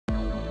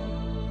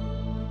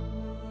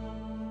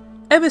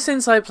Ever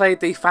since I played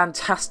the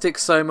fantastic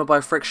Soma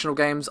by Frictional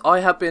Games,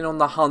 I have been on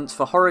the hunt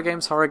for horror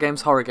games, horror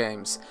games, horror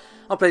games.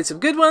 I played some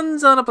good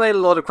ones, and I played a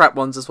lot of crap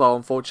ones as well,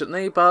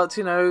 unfortunately, but,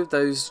 you know,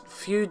 those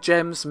few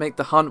gems make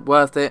the hunt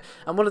worth it,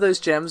 and one of those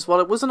gems,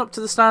 while it wasn't up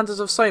to the standards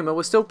of Soma,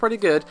 was still pretty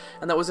good,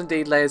 and that was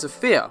indeed Layers of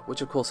Fear,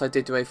 which of course I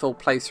did do a full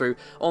playthrough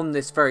on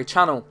this very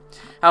channel.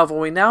 However,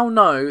 we now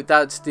know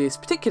that this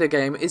particular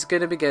game is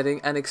going to be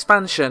getting an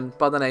expansion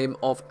by the name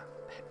of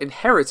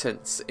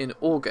Inheritance in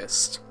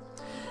August.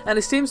 And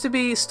it seems to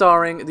be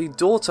starring the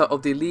daughter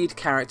of the lead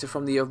character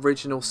from the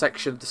original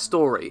section of the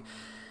story.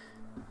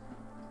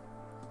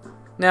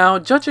 Now,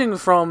 judging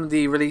from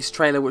the release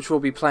trailer which we'll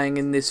be playing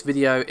in this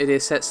video, it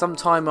is set some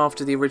time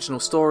after the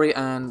original story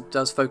and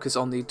does focus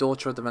on the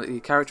daughter of the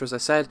lead character, as I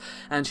said,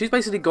 and she's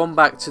basically gone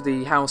back to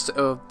the house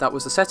that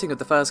was the setting of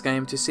the first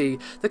game to see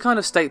the kind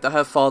of state that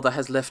her father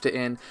has left it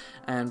in,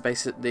 and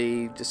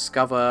basically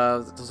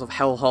discover the sort of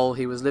hellhole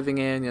he was living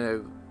in. You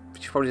know,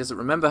 she probably doesn't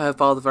remember her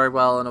father very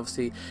well, and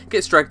obviously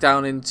gets dragged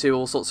down into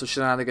all sorts of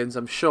shenanigans,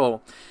 I'm sure.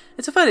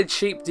 It's a fairly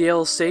cheap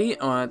DLC,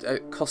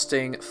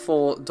 costing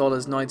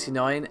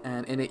 $4.99,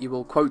 and in it you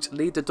will, quote,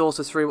 lead the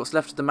daughter through what's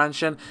left of the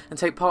mansion and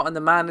take part in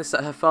the madness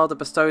that her father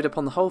bestowed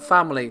upon the whole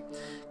family.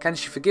 Can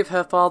she forgive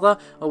her father,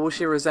 or will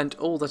she resent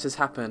all that has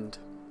happened?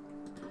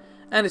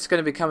 And it's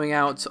going to be coming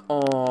out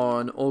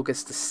on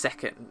August the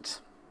 2nd.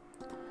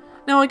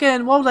 Now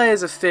again, while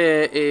Layers of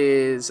Fear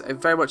is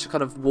very much a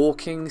kind of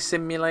walking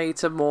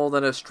simulator more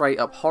than a straight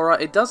up horror,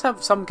 it does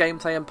have some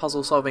gameplay and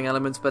puzzle solving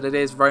elements, but it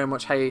is very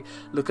much, hey,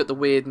 look at the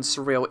weird and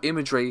surreal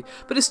imagery,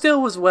 but it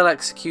still was well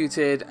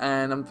executed,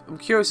 and I'm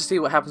curious to see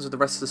what happens with the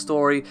rest of the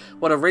story.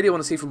 What I really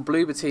want to see from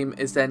Bloober Team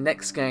is their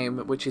next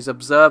game, which is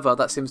Observer.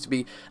 That seems to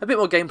be a bit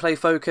more gameplay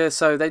focused,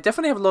 so they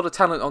definitely have a lot of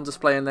talent on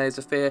display in Layers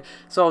of Fear,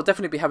 so I'll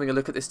definitely be having a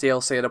look at this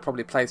DLC, and I'll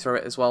probably play through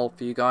it as well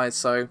for you guys.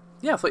 So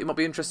yeah, I thought you might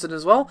be interested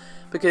as well,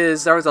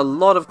 because there is a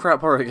lot of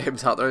crap horror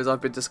games out there, as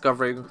I've been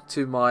discovering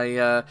to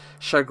my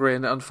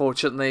chagrin,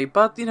 unfortunately.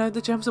 But, you know,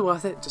 the gems are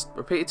worth it. Just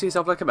repeat it to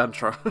yourself like a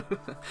mantra.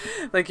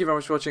 Thank you very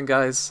much for watching,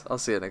 guys. I'll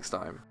see you next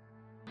time.